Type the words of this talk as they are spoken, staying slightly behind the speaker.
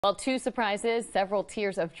Well, two surprises, several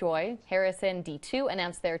tears of joy. Harrison D2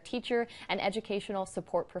 announced their Teacher and Educational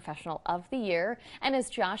Support Professional of the Year. And as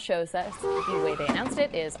Josh shows us, the way they announced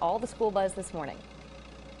it is all the school buzz this morning.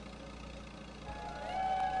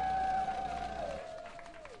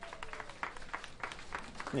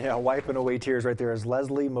 Yeah, wiping away tears right there is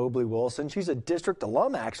Leslie Mobley Wilson. She's a district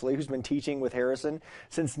alum, actually, who's been teaching with Harrison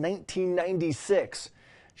since 1996.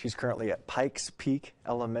 She's currently at Pikes Peak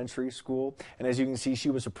Elementary School. And as you can see, she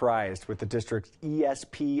was surprised with the district's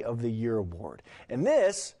ESP of the Year award. And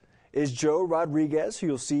this is Joe Rodriguez, who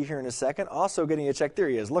you'll see here in a second, also getting a check. There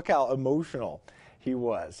he is. Look how emotional he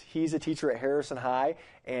was. He's a teacher at Harrison High,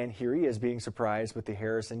 and here he is being surprised with the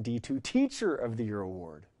Harrison D2 Teacher of the Year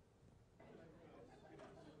award.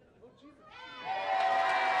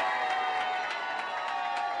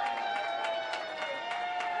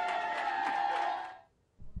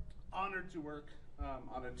 Honored to work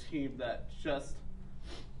on a team that just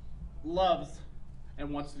loves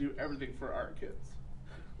and wants to do everything for our kids.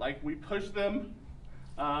 Like, we push them,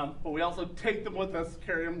 but we also take them with us,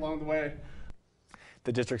 carry them along the way.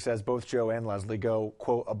 The district says both Joe and Leslie go,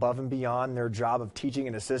 quote, above and beyond their job of teaching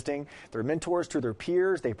and assisting. They're mentors to their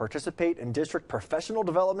peers. They participate in district professional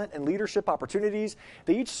development and leadership opportunities.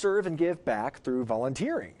 They each serve and give back through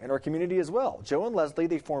volunteering in our community as well. Joe and Leslie,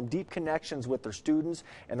 they form deep connections with their students,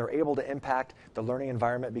 and they're able to impact the learning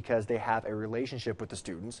environment because they have a relationship with the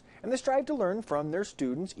students, and they strive to learn from their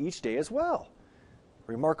students each day as well.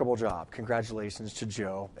 Remarkable job. Congratulations to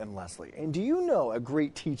Joe and Leslie. And do you know a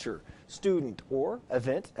great teacher, student, or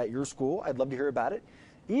event at your school? I'd love to hear about it.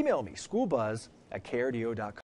 Email me, schoolbuzz@krdo.com.